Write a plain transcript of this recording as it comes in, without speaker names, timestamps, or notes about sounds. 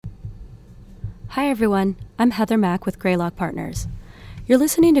Hi everyone, I'm Heather Mack with Greylock Partners. You're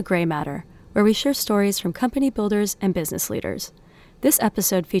listening to Grey Matter, where we share stories from company builders and business leaders. This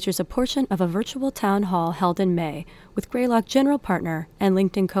episode features a portion of a virtual town hall held in May with Greylock general partner and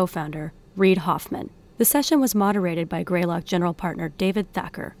LinkedIn co-founder, Reid Hoffman. The session was moderated by Greylock general partner David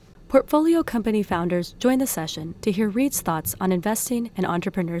Thacker. Portfolio company founders joined the session to hear Reid's thoughts on investing and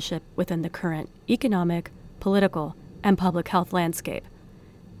entrepreneurship within the current economic, political, and public health landscape.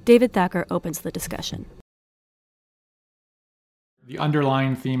 David Thacker opens the discussion. The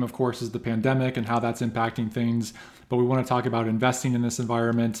underlying theme, of course, is the pandemic and how that's impacting things. But we want to talk about investing in this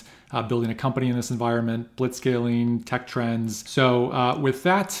environment, building a company in this environment, blitzscaling, tech trends. So with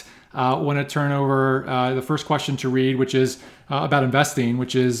that, I want to turn over the first question to Reid, which is about investing,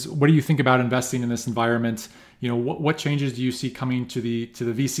 which is, what do you think about investing in this environment? You know, what changes do you see coming to the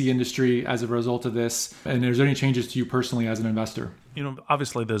VC industry as a result of this? And is there any changes to you personally as an investor? You know,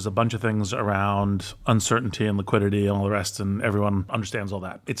 obviously there's a bunch of things around uncertainty and liquidity and all the rest, and everyone understands all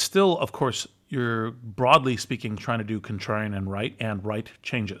that. It's still, of course, you're broadly speaking trying to do contrarian and right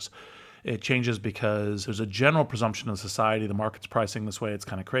changes. It changes because there's a general presumption in society, the market's pricing this way, it's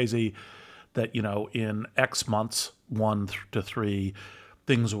kind of crazy, that, you know, in X months, 1 to 3,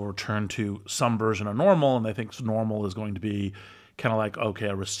 things will return to some version of normal, and they think normal is going to be kind of like, okay,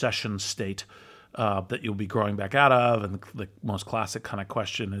 a recession state that you'll be growing back out of. And the most classic kind of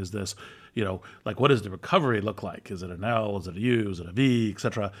question is this, you know, like, what does the recovery look like? Is it an L? Is it a U? Is it a V? Et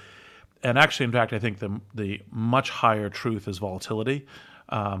cetera. And actually, in fact, I think the much higher truth is volatility.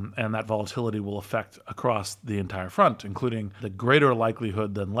 And that volatility will affect across the entire front, including the greater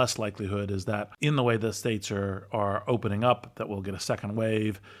likelihood than less likelihood is that in the way the states are opening up, that we'll get a second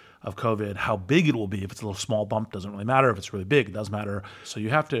wave of COVID. How big it will be, if it's a little small bump, doesn't really matter. If it's really big, it does matter. So you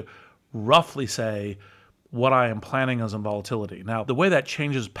have to roughly say what I am planning as in volatility. Now, the way that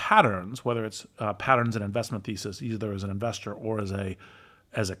changes patterns, whether it's patterns in investment thesis, either as an investor or as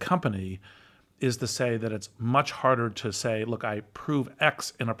a company, is to say that it's much harder to say, look, I prove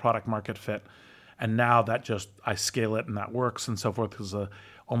X in a product market fit, and now that just, I scale it and that works and so forth. Is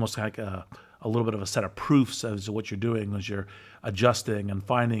almost like a little bit of a set of proofs as to what you're doing as you're adjusting and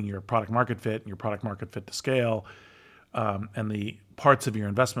finding your product market fit and your product market fit to scale, and the parts of your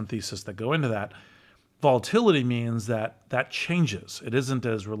investment thesis that go into that. Volatility means that changes. It isn't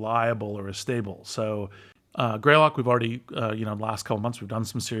as reliable or as stable. So Greylock, we've already, the last couple of months, we've done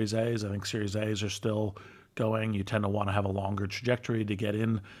some Series A's. I think Series A's are still going. You tend to want to have a longer trajectory to get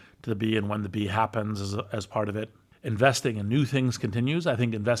in to the B, and when the B happens as part of it. Investing in new things continues. I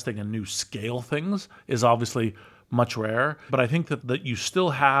think investing in new scale things is obviously much rarer, but I think that you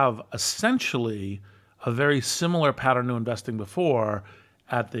still have essentially a very similar pattern to investing before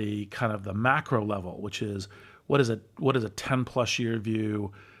at the kind of the macro level, which is what is a 10 plus year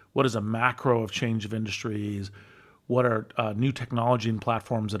view? What is a macro of change of industries? What are new technology and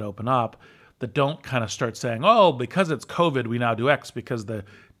platforms that open up that don't kind of start saying, oh, because it's COVID, we now do X, because the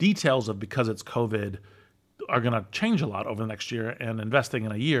details of because it's COVID are going to change a lot over the next year, and investing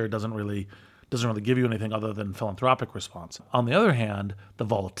in a year doesn't really give you anything other than philanthropic response. On the other hand, the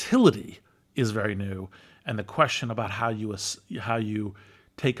volatility is very new, and the question about how you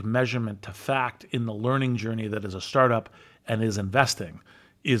take measurement to fact in the learning journey that is a startup and is investing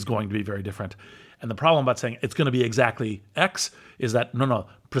is going to be very different. And the problem about saying it's going to be exactly X is that, no,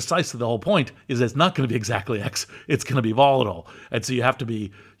 precisely the whole point is it's not going to be exactly X. It's going to be volatile. And so you have to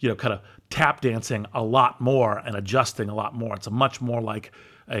be, kind of tap dancing a lot more and adjusting a lot more. It's a much more like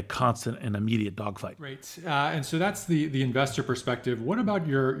a constant and immediate dogfight. Right. And so that's the investor perspective. What about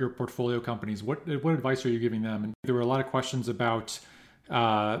your portfolio companies? What advice are you giving them? And there were a lot of questions about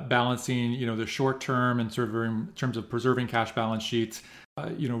balancing, the short term and sort of in terms of preserving cash balance sheets,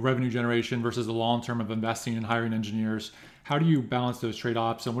 revenue generation versus the long term of investing and hiring engineers. How do you balance those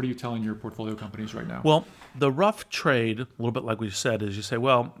trade-offs, and what are you telling your portfolio companies right now? Well, the rough trade, a little bit like we said, is you say,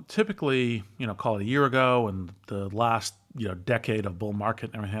 well, typically, call it a year ago and the last, decade of bull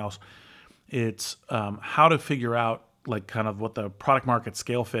market and everything else, it's how to figure out like kind of what the product market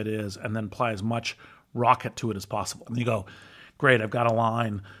scale fit is and then apply as much rocket to it as possible. And you go, great, I've got a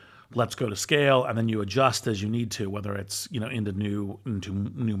line, let's go to scale, and then you adjust as you need to, whether it's into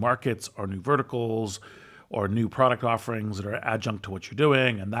new markets or new verticals or new product offerings that are adjunct to what you're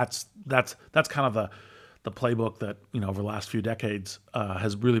doing, and that's kind of the playbook that over the last few decades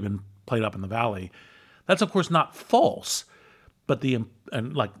has really been played up in the Valley. That's of course not false, but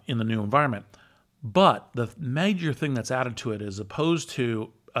like in the new environment. But the major thing that's added to it is, opposed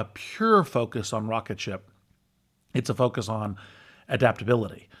to a pure focus on rocket ship, it's a focus on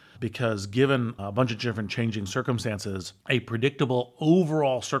adaptability. because given a bunch of different changing circumstances, a predictable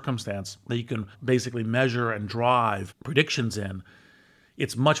overall circumstance that you can basically measure and drive predictions in,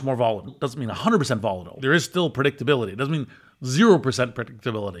 it's much more volatile. It doesn't mean 100% volatile. There is still predictability. It doesn't mean 0%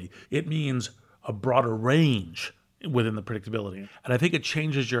 predictability. It means a broader range within the predictability. And I think it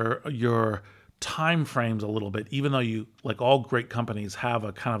changes your time frames a little bit, even though you, like all great companies, have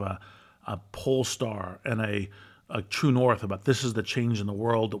a kind of a pole star and a true north about this is the change in the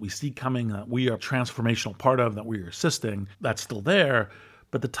world that we see coming, that we are a transformational part of, that we are assisting. That's still there.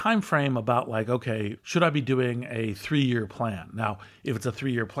 But the time frame about like, okay, should I be doing a 3-year plan? Now, if it's a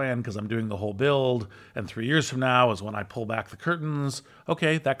 3-year plan because I'm doing the whole build, and 3 years from now is when I pull back the curtains,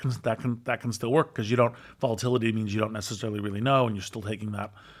 okay, that can still work because volatility means you don't necessarily really know, and you're still taking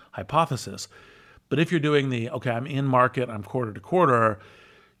that hypothesis. But if you're doing I'm in market, I'm quarter to quarter,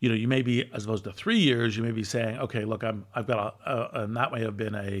 you may be, as opposed to 3 years, you may be saying, okay, look, I've got and that may have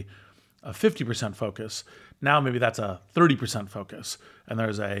been a 50% focus. Now maybe that's a 30% focus, and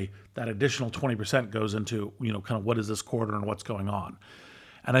there's that additional 20% goes into kind of what is this quarter and what's going on.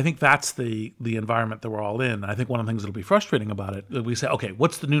 And I think that's the environment that we're all in. And I think one of the things that'll be frustrating about it, that we say, okay,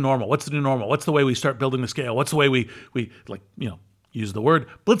 what's the new normal? What's the new normal? What's the way we start building the scale? What's the way we use the word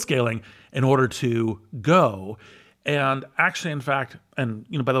blitzscaling in order to go? And actually, in fact, and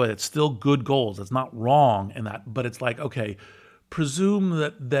by the way, it's still good goals. It's not wrong in that, but it's like, okay, presume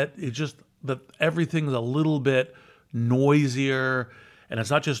that it's just that everything's a little bit noisier, and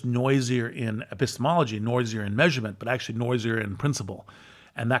it's not just noisier in epistemology, noisier in measurement, but actually noisier in principle.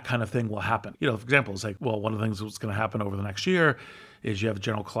 And that kind of thing will happen. For example, it's like, well, one of the things that's going to happen over the next year is you have a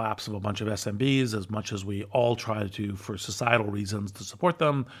general collapse of a bunch of SMBs, as much as we all try to, for societal reasons, to support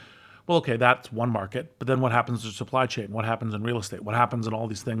them. Well, okay, that's one market, but then what happens to supply chain? What happens in real estate? What happens in all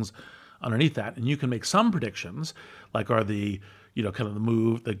these things underneath that? And you can make some predictions, like are the kind of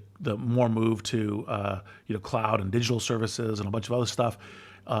the more move to cloud and digital services and a bunch of other stuff,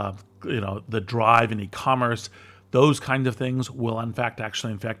 the drive in e-commerce, those kinds of things will in fact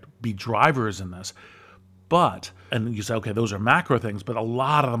be drivers in this. But, and you say, okay, those are macro things, but a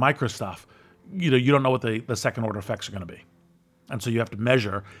lot of the micro stuff, you don't know what the second order effects are going to be. And so you have to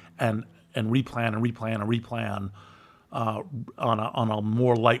measure and replan on a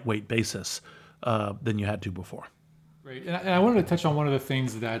more lightweight basis than you had to before. Right. And I wanted to touch on one of the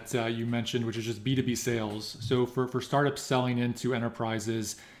things that you mentioned, which is just B2B sales. So for startups selling into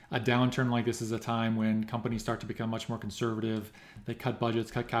enterprises, a downturn like this is a time when companies start to become much more conservative. They cut budgets,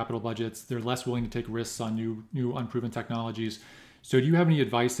 cut capital budgets. They're less willing to take risks on new unproven technologies. So do you have any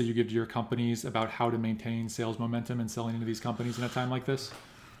advice that you give to your companies about how to maintain sales momentum and selling into these companies in a time like this?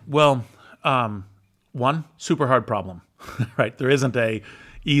 Well, one, super hard problem, right? There isn't a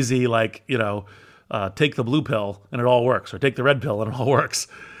easy, take the blue pill and it all works, or take the red pill and it all works.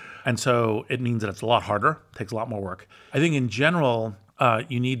 And so it means that it's a lot harder, takes a lot more work. I think in general,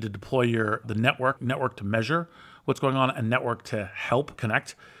 you need to deploy the network to measure what's going on, and network to help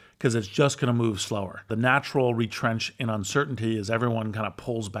connect, because it's just going to move slower. The natural retrench in uncertainty is everyone kind of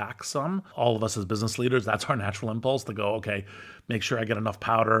pulls back some. All of us as business leaders, that's our natural impulse to go, okay, make sure I get enough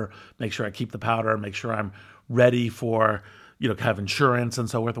powder, make sure I keep the powder, make sure I'm ready for have insurance and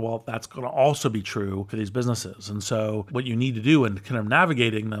so forth. Well, that's going to also be true for these businesses. And so what you need to do in kind of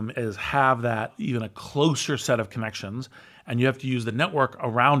navigating them is have that even a closer set of connections, and you have to use the network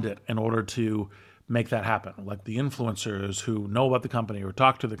around it in order to make that happen. Like the influencers who know about the company or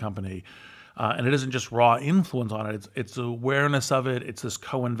talk to the company. And it isn't just raw influence on it. It's awareness of it. It's this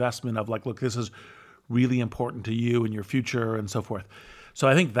co-investment of like, look, this is really important to you and your future and so forth. So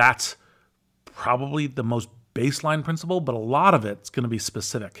I think that's probably the most baseline principle, but a lot of it's going to be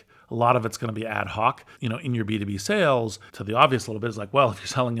specific. A lot of it's going to be ad hoc. In your B2B sales, to the obvious little bit is like, well, if you're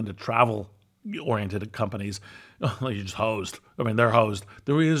selling into travel-oriented companies, you're just hosed. I mean, they're hosed.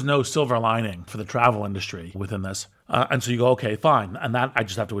 There is no silver lining for the travel industry within this. And so you go, okay, fine. And that I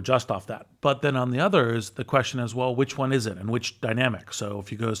just have to adjust off that. But then on the others, the question is, well, which one is it and which dynamic? So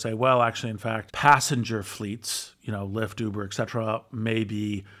if you go say, well, actually, in fact, passenger fleets, Lyft, Uber, et cetera, may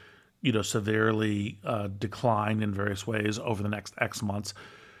be severely decline in various ways over the next X months.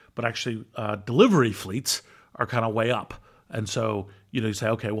 But actually, delivery fleets are kind of way up. And so, you say,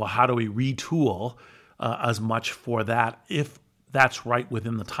 okay, well, how do we retool as much for that if that's right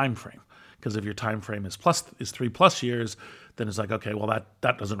within the time frame? Because if your time frame is 3+ years, then it's like, okay, well,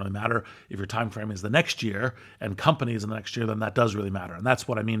 that doesn't really matter. If your time frame is the next year and companies in the next year, then that does really matter. And that's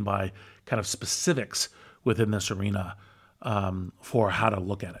what I mean by kind of specifics within this arena for how to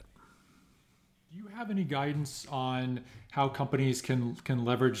look at it. Do you have any guidance on how companies can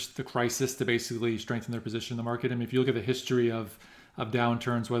leverage the crisis to basically strengthen their position in the market? I mean, if you look at the history of of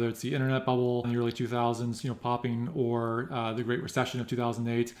downturns, whether it's the internet bubble in the early 2000s, popping, or the Great Recession of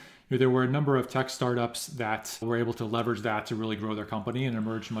 2008. There were a number of tech startups that were able to leverage that to really grow their company and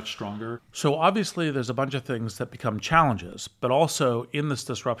emerge much stronger. So obviously there's a bunch of things that become challenges, but also in this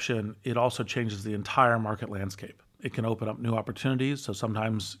disruption, it also changes the entire market landscape. It can open up new opportunities. So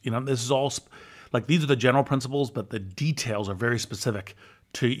sometimes, this is all like these are the general principles, but the details are very specific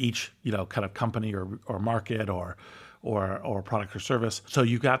to each, kind of company or market or product or service. So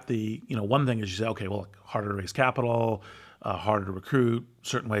you've got the, one thing is you say, okay, well, harder to raise capital, harder to recruit,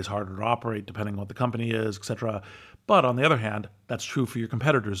 certain ways harder to operate depending on what the company is, et cetera. But on the other hand, that's true for your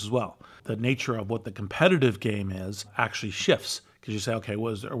competitors as well. The nature of what the competitive game is actually shifts because you say, okay,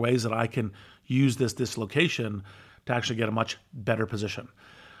 well, is there ways that I can use this dislocation to actually get a much better position?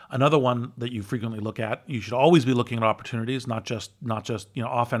 Another one that you frequently look at, you should always be looking at opportunities, not just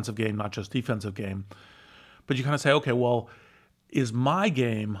offensive game, not just defensive game. But you kind of say, okay, well, is my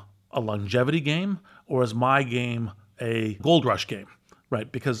game a longevity game or is my game a gold rush game,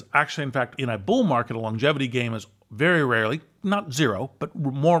 right? Because actually, in fact, in a bull market, a longevity game is very rarely, not zero, but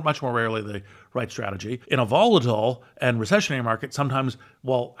much more rarely the right strategy. In a volatile and recessionary market, sometimes,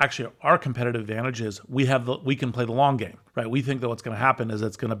 actually our competitive advantage is we can play the long game, right? We think that what's going to happen is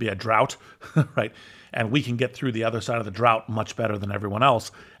it's going to be a drought, right? And we can get through the other side of the drought much better than everyone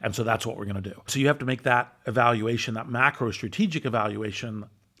else. And so that's what we're going to do. So you have to make that evaluation, that macro strategic evaluation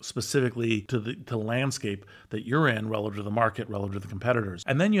specifically to the landscape that you're in relative to the market, relative to the competitors.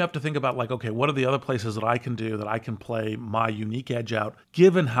 And then you have to think about okay, what are the other places that I can do that I can play my unique edge out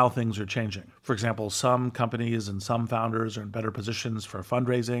given how things are changing? For example, some companies and some founders are in better positions for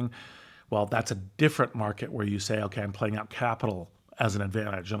fundraising. Well, that's a different market where you say, okay, I'm playing out capital as an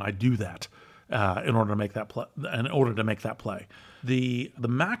advantage, and I do that in order to make that play. The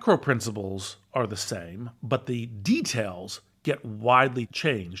macro principles are the same, but the details get widely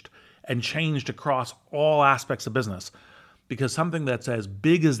changed and changed across all aspects of business because something that's as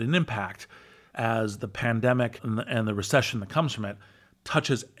big as an impact as the pandemic and the recession that comes from it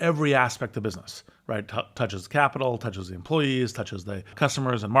touches every aspect of business, right? Touches capital, touches the employees, touches the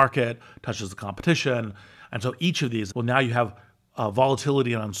customers and market, touches the competition. And so each of these, now you have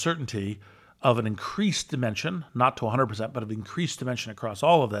volatility and uncertainty of an increased dimension, not to 100%, but of increased dimension across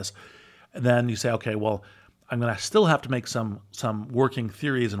all of this. And then you say, okay, well, I'm going to still have to make some working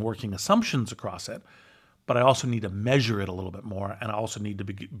theories and working assumptions across it, but I also need to measure it a little bit more, and I also need to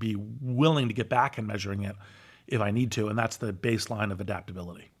be willing to get back and measuring it if I need to, and that's the baseline of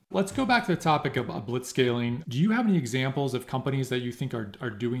adaptability. Let's go back to the topic of blitzscaling. Do you have any examples of companies that you think are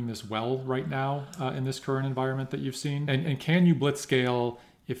doing this well right now in this current environment that you've seen? And can you blitzscale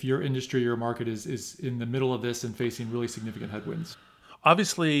if your industry, your market is in the middle of this and facing really significant headwinds?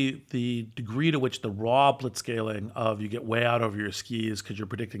 Obviously, the degree to which the raw blitzscaling of you get way out over your skis because you're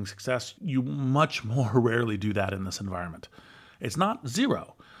predicting success, you much more rarely do that in this environment. It's not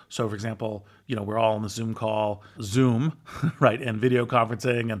zero. So, for example, we're all on the Zoom call, right, and video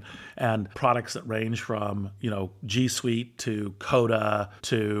conferencing and products that range from, G Suite to Coda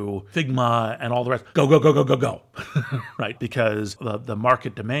to Figma and all the rest. Go, right? Because the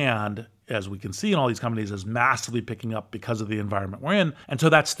market demand, as we can see in all these companies, is massively picking up because of the environment we're in. And so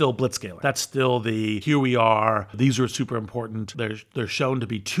that's still blitzscaling. That's still here we are. These are super important. They're shown to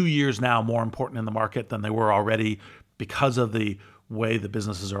be 2 years now more important in the market than they were already because of the way the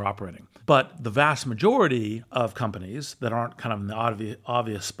businesses are operating. But the vast majority of companies that aren't kind of in the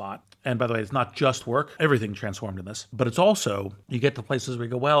obvious spot, and by the way, it's not just work, everything transformed in this, but it's also, you get to places where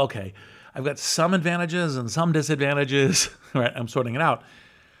you go, well, okay, I've got some advantages and some disadvantages, right? I'm sorting it out.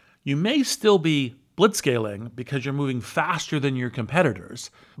 You may still be blitzscaling because you're moving faster than your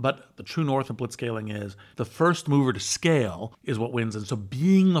competitors, but the true north of blitzscaling is the first mover to scale is what wins. And so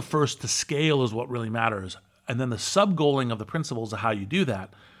being the first to scale is what really matters. And then the sub-goaling of the principles of how you do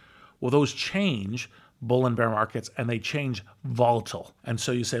that, well, those change bull and bear markets, and they change volatile. And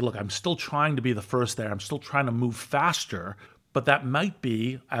so you say, look, I'm still trying to be the first there. I'm still trying to move faster, but that might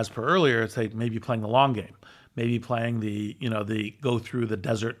be, as per earlier, say maybe playing the long game, maybe playing the go through the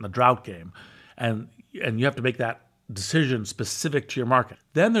desert and the drought game. And you have to make that decision specific to your market.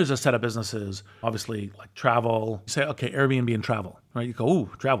 Then there's a set of businesses, obviously like travel. You say, okay, Airbnb and travel, right? You go, ooh,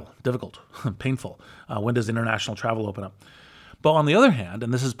 travel, difficult, painful. When does international travel open up? But on the other hand,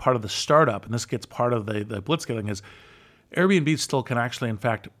 and this is part of the startup, and this gets part of the blitzscaling, is Airbnb still can actually, in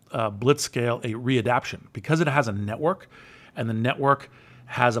fact, blitzscale a readaption because it has a network, and the network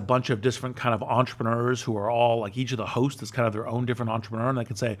has a bunch of different kind of entrepreneurs who are all like each of the hosts is kind of their own different entrepreneur, and they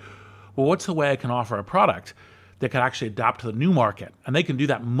can say, well, what's the way I can offer a product that can actually adapt to the new market. And they can do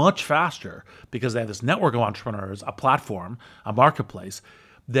that much faster because they have this network of entrepreneurs, a platform, a marketplace,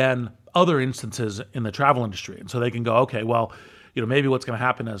 than other instances in the travel industry. And so they can go, okay, well, maybe what's going to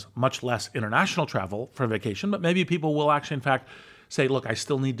happen is much less international travel for vacation, but maybe people will actually, in fact, say, look, I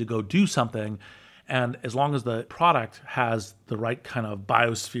still need to go do something. And as long as the product has the right kind of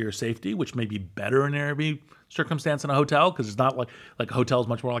biosphere safety, which may be better in an Airbnb circumstance than a hotel, because it's not like a hotel is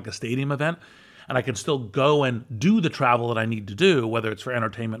much more like a stadium event, and I can still go and do the travel that I need to do, whether it's for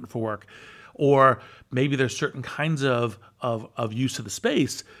entertainment or for work, or maybe there's certain kinds of use of the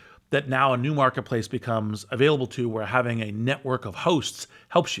space that now a new marketplace becomes available to, where having a network of hosts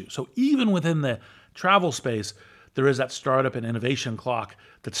helps you. So even within the travel space, there is that startup and innovation clock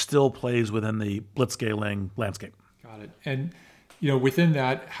that still plays within the blitzscaling landscape. Got it. And within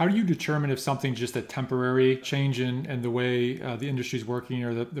that, how do you determine if something's just a temporary change in the way the industry is working,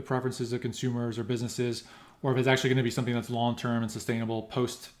 or the preferences of consumers or businesses, or if it's actually going to be something that's long-term and sustainable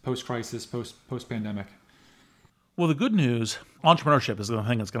post-crisis, post-pandemic? Well, the good news, entrepreneurship is the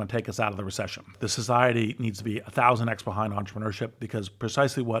thing that's going to take us out of the recession. The society needs to be 1,000x behind entrepreneurship, because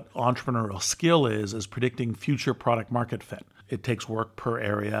precisely what entrepreneurial skill is predicting future product market fit. It takes work per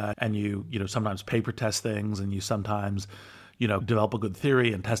area, and you sometimes paper test things, and you sometimes develop a good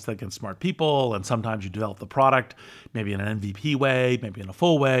theory and test it against smart people, and sometimes you develop the product, maybe in an MVP way, maybe in a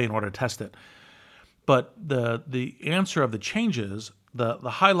full way, in order to test it. But the answer of the changes, the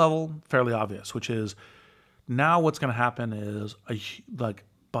high level, fairly obvious, which is now what's going to happen is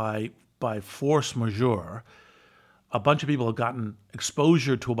by force majeure, a bunch of people have gotten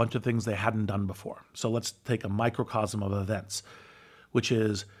exposure to a bunch of things they hadn't done before. So let's take a microcosm of events, which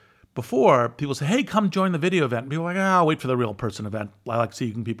is, before, people say, hey, come join the video event. And people are like, I'll wait for the real person event. I like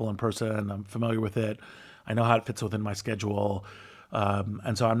seeing people in person. I'm familiar with it. I know how it fits within my schedule.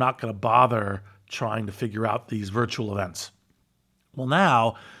 And so I'm not going to bother trying to figure out these virtual events. Well,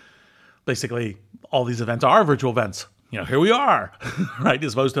 now, basically, all these events are virtual events. Here we are, right?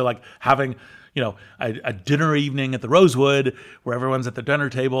 As opposed to having, a dinner evening at the Rosewood where everyone's at the dinner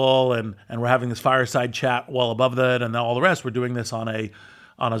table and we're having this fireside chat well above that, and then all the rest, we're doing this on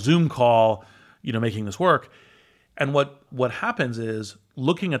a Zoom call, making this work. And what happens is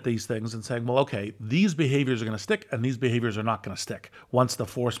looking at these things and saying, well, okay, these behaviors are going to stick and these behaviors are not going to stick once the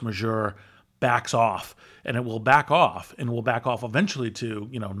force majeure backs off. And it will back off, and will back off eventually to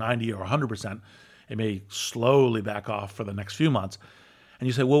 90 or 100%. It may slowly back off for the next few months. And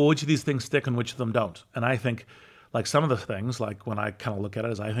you say, well, which of these things stick and which of them don't? And I think some of the things, when I kind of look at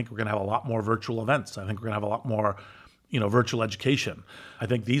it, is I think we're going to have a lot more virtual events. I think we're going to have a lot more virtual education. I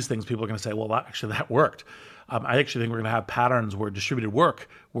think these things, people are going to say, well, that worked. I actually think we're going to have patterns where distributed work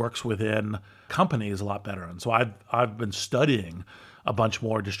works within companies a lot better. And so I've been studying a bunch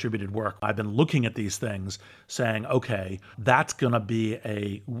more distributed work. I've been looking at these things saying, okay, that's going to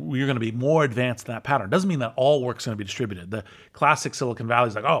be we're going to be more advanced in that pattern. Doesn't mean that all work's going to be distributed. The classic Silicon Valley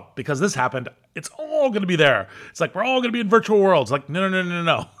is oh, because this happened, it's all going to be there. It's we're all going to be in virtual worlds.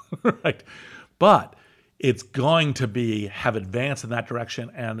 No. Right. But it's going to have advanced in that direction,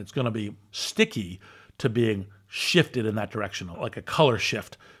 and it's going to be sticky to being shifted in that direction, like a color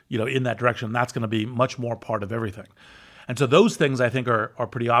shift, in that direction. That's going to be much more part of everything. And so those things I think are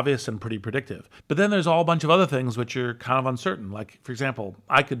pretty obvious and pretty predictive. But then there's all a bunch of other things which are kind of uncertain. For example,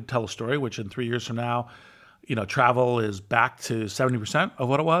 I could tell a story which in 3 years from now, travel is back to 70% of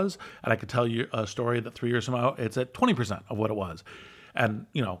what it was. And I could tell you a story that 3 years from now, it's at 20% of what it was. And,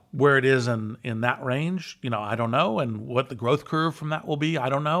 where it is in that range, I don't know. And what the growth curve from that will be, I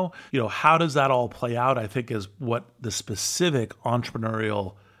don't know. How does that all play out, I think, is what the specific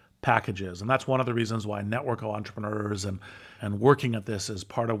entrepreneurial package is. And that's one of the reasons why network of entrepreneurs and working at this is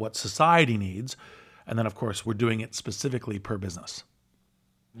part of what society needs. And then, of course, we're doing it specifically per business.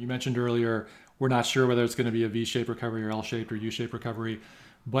 You mentioned earlier, we're not sure whether it's going to be a V-shaped recovery or L-shaped or U-shaped recovery.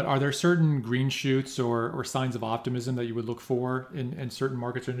 But are there certain green shoots or signs of optimism that you would look for in certain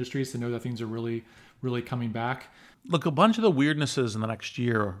markets or industries to know that things are really, really coming back? Look, a bunch of the weirdnesses in the next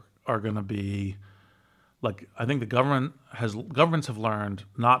year are going to be, I think governments have learned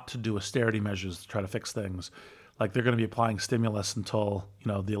not to do austerity measures to try to fix things. They're going to be applying stimulus until,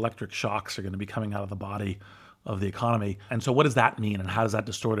 the electric shocks are going to be coming out of the body of the economy. And so what does that mean, and how does that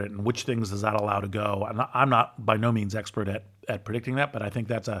distort it, and which things does that allow to go? And I'm not by no means expert at predicting that, but I think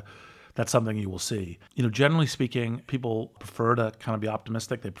that's something you will see. Generally speaking, people prefer to kind of be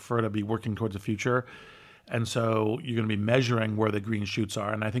optimistic. They prefer to be working towards the future. And so you're going to be measuring where the green shoots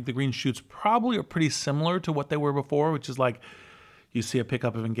are. And I think the green shoots probably are pretty similar to what they were before, which is you see a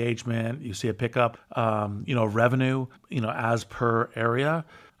pickup of engagement, you see a pickup, revenue, as per area.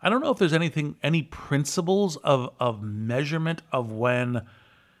 I don't know if there's any principles of measurement of when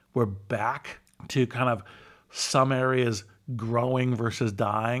we're back to kind of some areas growing versus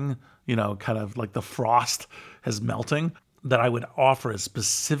dying, kind of like the frost is melting, that I would offer as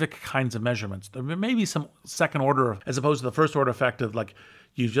specific kinds of measurements. There may be some second order, as opposed to the first order effect of like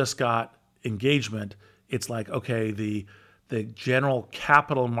you just got engagement. It's like, okay, the general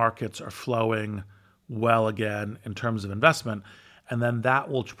capital markets are flowing well again in terms of investment. And then that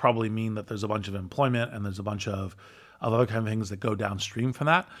will probably mean that there's a bunch of employment and there's a bunch of other kind of things that go downstream from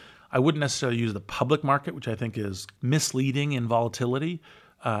that. I wouldn't necessarily use the public market, which I think is misleading in volatility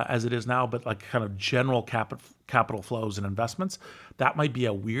as it is now, but like kind of general capital flows and investments. That might be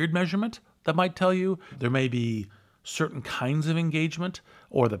a weird measurement that might tell you. There may be certain kinds of engagement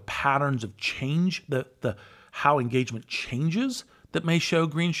or the patterns of change, the how engagement changes that may show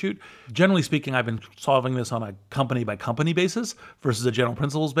green shoot. Generally speaking, I've been solving this on a company by company basis versus a general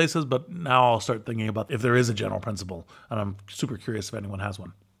principles basis, but now I'll start thinking about if there is a general principle, and I'm super curious if anyone has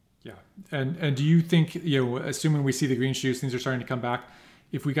one. Yeah. And do you think, assuming we see the green shoots, things are starting to come back,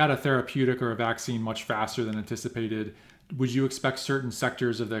 if we got a therapeutic or a vaccine much faster than anticipated, would you expect certain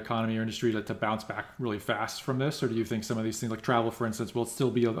sectors of the economy or industry to bounce back really fast from this? Or do you think some of these things like travel, for instance, will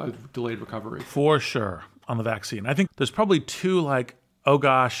still be a delayed recovery? For sure on the vaccine. I think there's probably two like, oh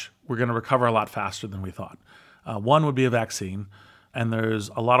gosh, we're going to recover a lot faster than we thought. One would be a vaccine, and there's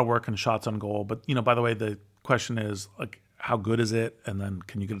a lot of work and shots on goal. But, by the way, the question is like, how good is it? And then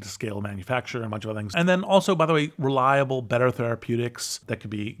can you get it to scale manufacture and a bunch of other things? And then also, by the way, reliable, better therapeutics that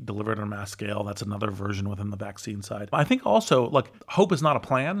could be delivered on a mass scale. That's another version within the vaccine side. I think also, like, hope is not a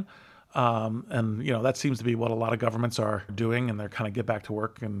plan. And, that seems to be what a lot of governments are doing, and they're kind of get back to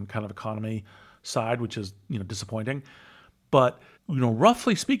work and kind of economy side, which is, disappointing. But,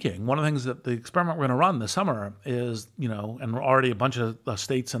 roughly speaking, one of the things that the experiment we're going to run this summer is, and already a bunch of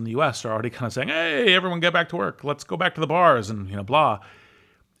states in the U.S. are already kind of saying, hey, everyone get back to work. Let's go back to the bars and, blah.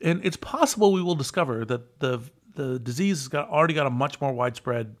 And it's possible we will discover that the disease has already got a much more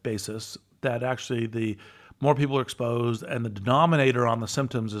widespread basis, that actually the more people are exposed and the denominator on the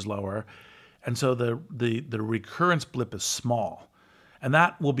symptoms is lower. And so the recurrence blip is small. And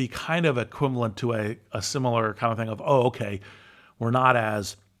that will be kind of equivalent to a similar kind of thing of, oh, okay, we're not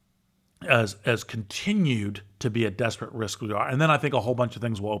as continued to be at desperate risk we are. And then I think a whole bunch of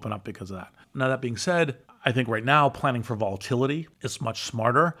things will open up because of that. Now, that being said, I think right now planning for volatility is much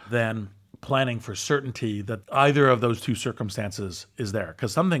smarter than planning for certainty that either of those two circumstances is there.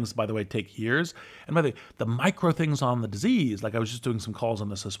 Because some things, by the way, take years. And by the way, the micro things on the disease, like I was just doing some calls on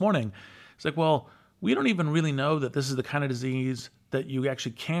this morning, it's like, well, we don't even really know that this is the kind of disease that you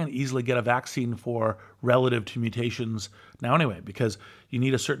actually can easily get a vaccine for relative to mutations now anyway, because you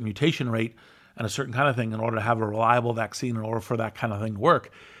need a certain mutation rate and a certain kind of thing in order to have a reliable vaccine in order for that kind of thing to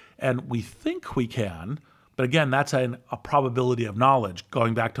work. And we think we can, but again, that's a probability of knowledge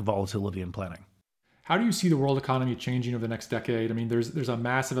going back to volatility and planning. How do you see the world economy changing over the next decade? I mean, there's a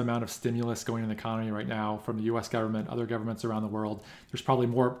massive amount of stimulus going in the economy right now from the U.S. government, other governments around the world. There's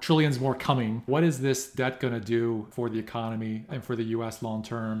probably trillions more coming. What is this debt going to do for the economy and for the U.S. long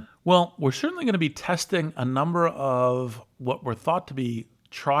term? Well, we're certainly going to be testing a number of what were thought to be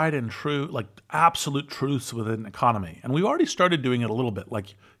tried and true, like absolute truths within the economy. And we already started doing it a little bit,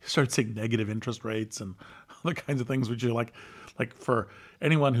 like you start seeing negative interest rates and other kinds of things, which are like for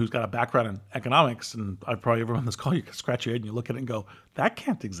anyone who's got a background in economics, and I've probably everyone on this call, you can scratch your head and you look at it and go, that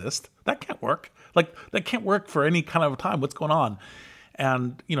can't exist. That can't work. Like that can't work for any kind of time. What's going on?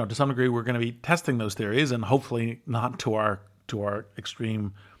 And, to some degree, we're going to be testing those theories, and hopefully not to our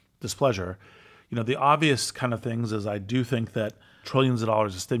extreme displeasure. The obvious kind of things is I do think that trillions of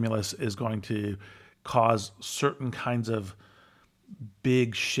dollars of stimulus is going to cause certain kinds of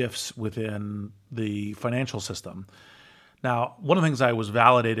big shifts within the financial system. Now, one of the things I was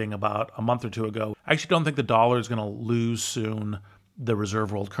validating about a month or two ago, I actually don't think the dollar is going to lose soon the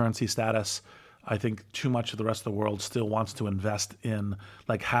reserve world currency status. I think too much of the rest of the world still wants to invest in,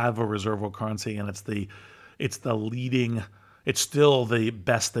 have a reserve world currency, and it's still the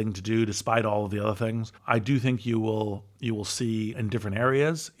best thing to do despite all of the other things. I do think you will see in different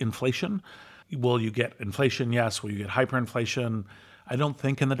areas inflation. Will you get inflation? Yes. Will you get hyperinflation? I don't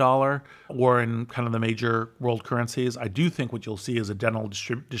think in the dollar or in kind of the major world currencies. I do think what you'll see is a general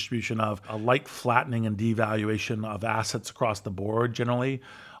distribution of a light flattening and devaluation of assets across the board generally,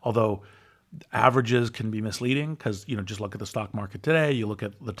 although averages can be misleading because, just look at the stock market today, you look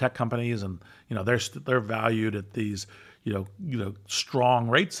at the tech companies and, they're valued at these, strong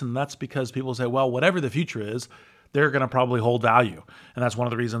rates. And that's because people say, well, whatever the future is, they're going to probably hold value. And that's one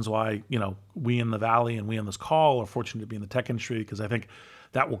of the reasons why, we in the Valley and we in this call are fortunate to be in the tech industry, because I think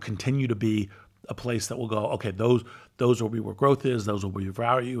that will continue to be a place that will go, okay, those will be where growth is, those will be where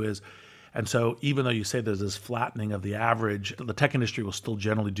value is. And so even though you say there's this flattening of the average, the tech industry will still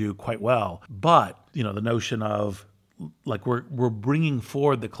generally do quite well. But, the notion of like we're bringing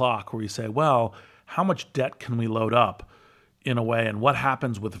forward the clock where you say, well, how much debt can we load up in a way, and what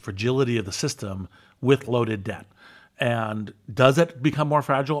happens with the fragility of the system with loaded debt? And does it become more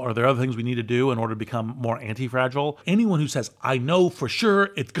fragile? Are there other things we need to do in order to become more anti-fragile? Anyone who says, I know for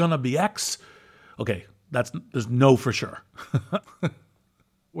sure it's going to be X, okay, there's no for sure.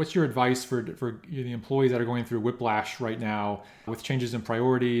 What's your advice for the employees that are going through whiplash right now with changes in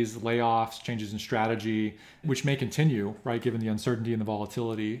priorities, layoffs, changes in strategy, which may continue, right, given the uncertainty and the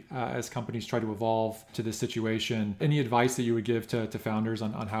volatility as companies try to evolve to this situation? Any advice that you would give to founders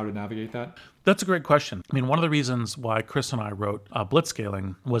on how to navigate that? That's a great question. I mean, one of the reasons why Chris and I wrote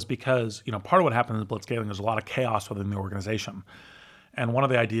Blitzscaling was because, part of what happens in Blitzscaling is a lot of chaos within the organization. And one of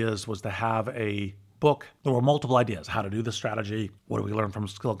the ideas was to have a book. There were multiple ideas: how to do the strategy, what do we learn from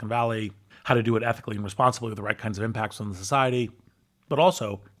Silicon Valley, how to do it ethically and responsibly with the right kinds of impacts on the society, but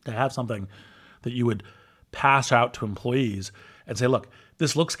also to have something that you would pass out to employees and say, look,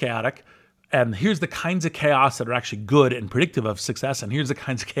 this looks chaotic, and here's the kinds of chaos that are actually good and predictive of success, and here's the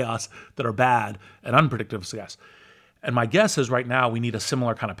kinds of chaos that are bad and unpredictable of success. And my guess is right now we need a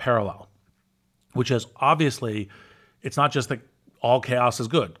similar kind of parallel, which is obviously it's not just that all chaos is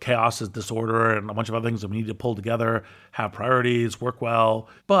good. Chaos is disorder and a bunch of other things that we need to pull together, have priorities, work well.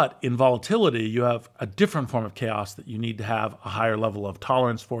 But in volatility, you have a different form of chaos that you need to have a higher level of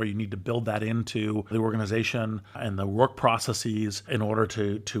tolerance for. You need to build that into the organization and the work processes in order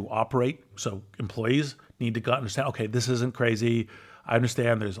to operate. So employees need to understand, okay, this isn't crazy. I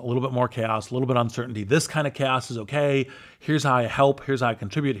understand there's a little bit more chaos, a little bit of uncertainty. This kind of chaos is okay. Here's how I help. Here's how I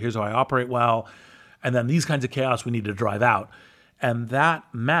contribute. Here's how I operate well. And then these kinds of chaos we need to drive out. And that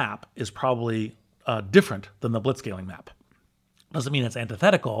map is probably different than the blitzscaling map. Doesn't mean it's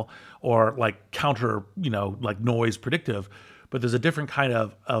antithetical or like counter, like noise predictive, but there's a different kind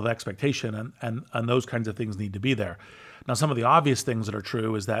of expectation, and those kinds of things need to be there. Now, some of the obvious things that are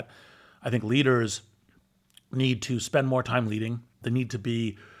true is that I think leaders need to spend more time leading. They need to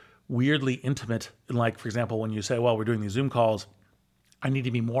be weirdly intimate. Like, for example, when you say, well, we're doing these Zoom calls, I need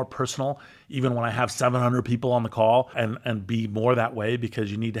to be more personal, even when I have 700 people on the call, and be more that way, because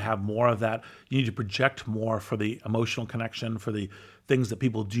you need to have more of that. You need to project more for the emotional connection, for the things that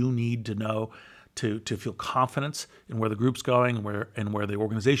people do need to know to feel confidence in where the group's going and where the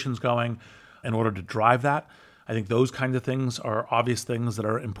organization's going in order to drive that. I think those kinds of things are obvious things that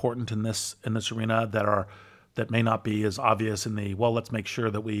are important in this arena that may not be as obvious in the, well, let's make sure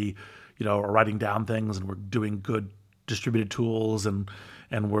that we are writing down things and we're doing good distributed tools and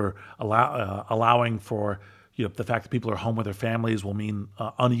we're allowing for the fact that people are home with their families will mean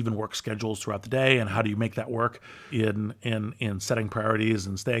uneven work schedules throughout the day, and how do you make that work in setting priorities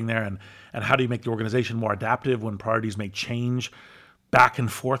and staying there, and how do you make the organization more adaptive when priorities may change back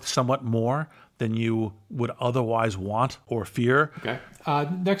and forth somewhat more than you would otherwise want or fear. Okay.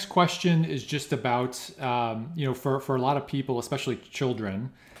 Next question is just about for a lot of people, especially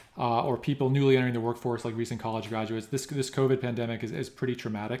children, or people newly entering the workforce, like recent college graduates, this COVID pandemic is pretty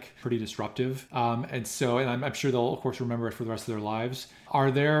traumatic, pretty disruptive. And I'm sure they'll, of course, remember it for the rest of their lives.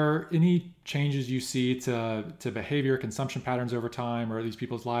 Are there any changes you see to behavior, consumption patterns over time, or these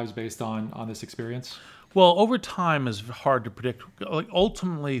people's lives based on this experience? Well, over time is hard to predict. Like,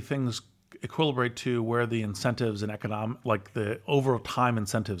 ultimately, things equilibrate to where the incentives and like the over time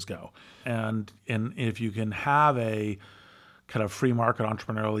incentives go. And if you can have a kind of free market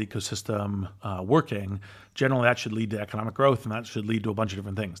entrepreneurial ecosystem working, generally that should lead to economic growth, and that should lead to a bunch of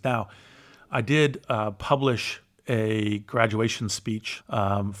different things. Now, I did publish a graduation speech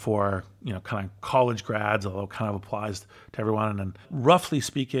for kind of college grads, although it kind of applies to everyone. And roughly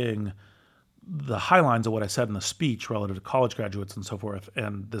speaking, the high lines of what I said in the speech relative to college graduates and so forth,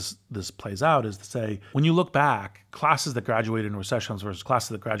 and this plays out, is to say, when you look back, classes that graduate in recessions versus classes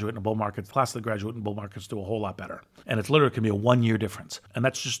that graduate in bull markets, classes that graduate in bull markets do a whole lot better. And it's literally can be a 1-year difference. And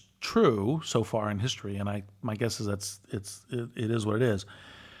that's just true so far in history. And my guess is it is what it is.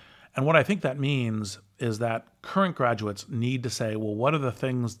 And what I think that means is that current graduates need to say, well, what are the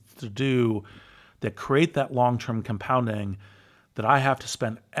things to do that create that long-term compounding that I have to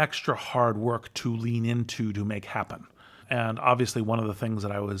spend extra hard work to lean into to make happen? And obviously one of the things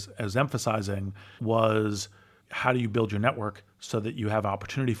that I was emphasizing was, how do you build your network so that you have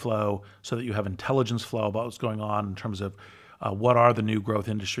opportunity flow, so that you have intelligence flow about what's going on in terms of what are the new growth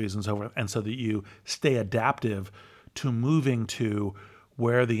industries and so forth, and so that you stay adaptive to moving to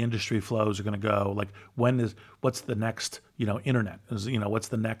where the industry flows are going to go. Like what's the next, internet? What's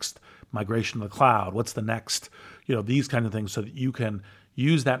the next migration to the cloud? What's the next, these kinds of things, so that you can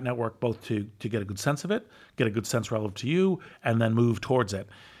use that network both to get a good sense of it, get a good sense relative to you, and then move towards it.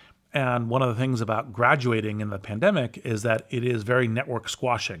 And one of the things about graduating in the pandemic is that it is very network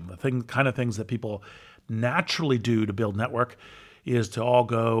squashing. The kind of things that people naturally do to build network is to all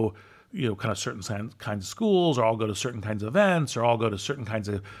go, kind of certain kinds of schools, or all go to certain kinds of events, or all go to certain kinds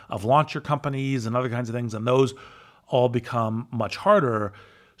of launcher companies and other kinds of things. And those all become much harder.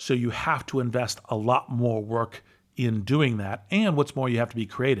 So you have to invest a lot more work in doing that. And what's more, you have to be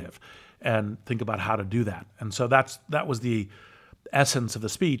creative and think about how to do that. And so that was the essence of the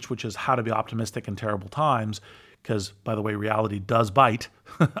speech, which is how to be optimistic in terrible times. Because, by the way, reality does bite,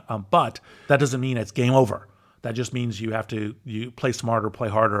 but that doesn't mean it's game over. That just means you play smarter, play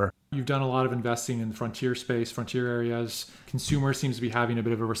harder. You've done a lot of investing in the frontier space, frontier areas. Consumer seems to be having a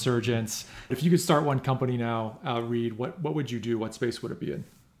bit of a resurgence. If you could start one company now, Reid, what would you do? What space would it be in?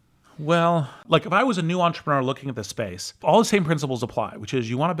 Well, like if I was a new entrepreneur looking at this space, all the same principles apply, which is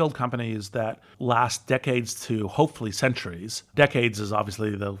you want to build companies that last decades to hopefully centuries. Decades is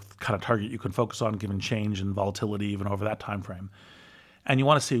obviously the kind of target you can focus on given change and volatility even over that time frame. And you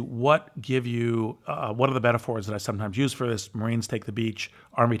want to see what are the metaphors that I sometimes use for this. Marines take the beach,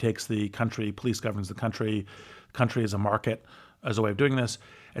 Army takes the country, police governs the country is a market as a way of doing this.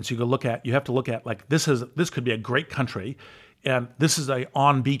 And so you have to look at like, this could be a great country. And this is a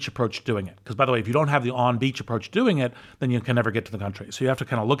on-beach approach to doing it. Because, by the way, if you don't have the on-beach approach to doing it, then you can never get to the country. So you have to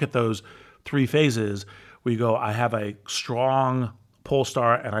kind of look at those three phases where you go, I have a strong pole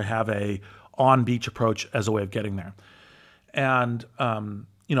star and I have a on-beach approach as a way of getting there. And, and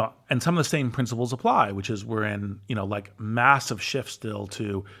some of the same principles apply, which is we're in, like massive shifts still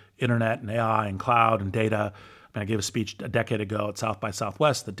to internet and AI and cloud and data. I gave a speech a decade ago at South by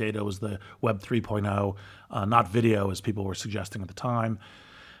Southwest that data was the Web 3.0, not video, as people were suggesting at the time.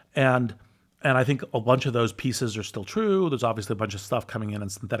 And I think a bunch of those pieces are still true. There's obviously a bunch of stuff coming in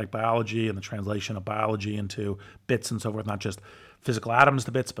synthetic biology and the translation of biology into bits and so forth, not just physical atoms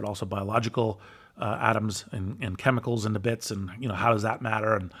to bits, but also biological atoms and chemicals into bits. And, how does that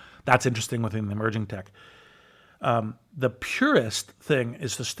matter? And that's interesting within the emerging tech. The purest thing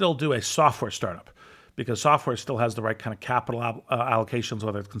is to still do a software startup, because software still has the right kind of capital allocations,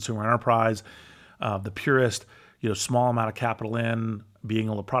 whether it's consumer enterprise. The purest, small amount of capital in, being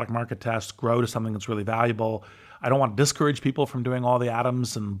able to product market test, grow to something that's really valuable. I don't want to discourage people from doing all the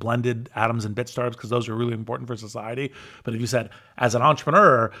atoms and blended atoms and bit startups, because those are really important for society. But if you said, as an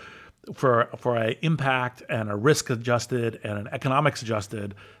entrepreneur, for a impact and a risk adjusted and an economics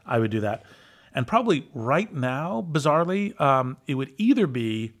adjusted, I would do that. And probably right now, bizarrely, it would either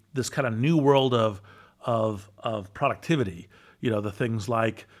be this kind of new world of productivity, the things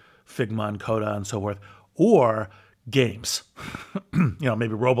like Figma and Coda and so forth, or games,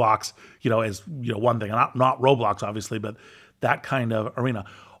 maybe Roblox, is one thing, not Roblox obviously, but that kind of arena.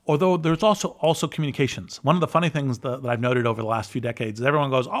 Although there's also communications. One of the funny things that I've noted over the last few decades is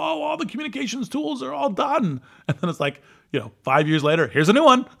everyone goes, oh, all the communications tools are all done, and then it's like 5 years later, here's a new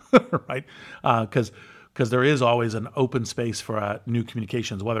one, right? Because there is always an open space for new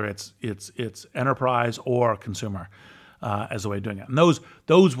communications, whether it's enterprise or consumer, as a way of doing it. And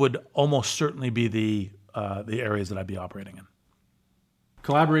those would almost certainly be the areas that I'd be operating in.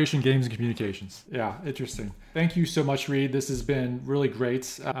 Collaboration, games, and communications. Yeah, interesting. Thank you so much, Reid. This has been really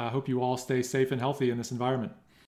great. I hope you all stay safe and healthy in this environment.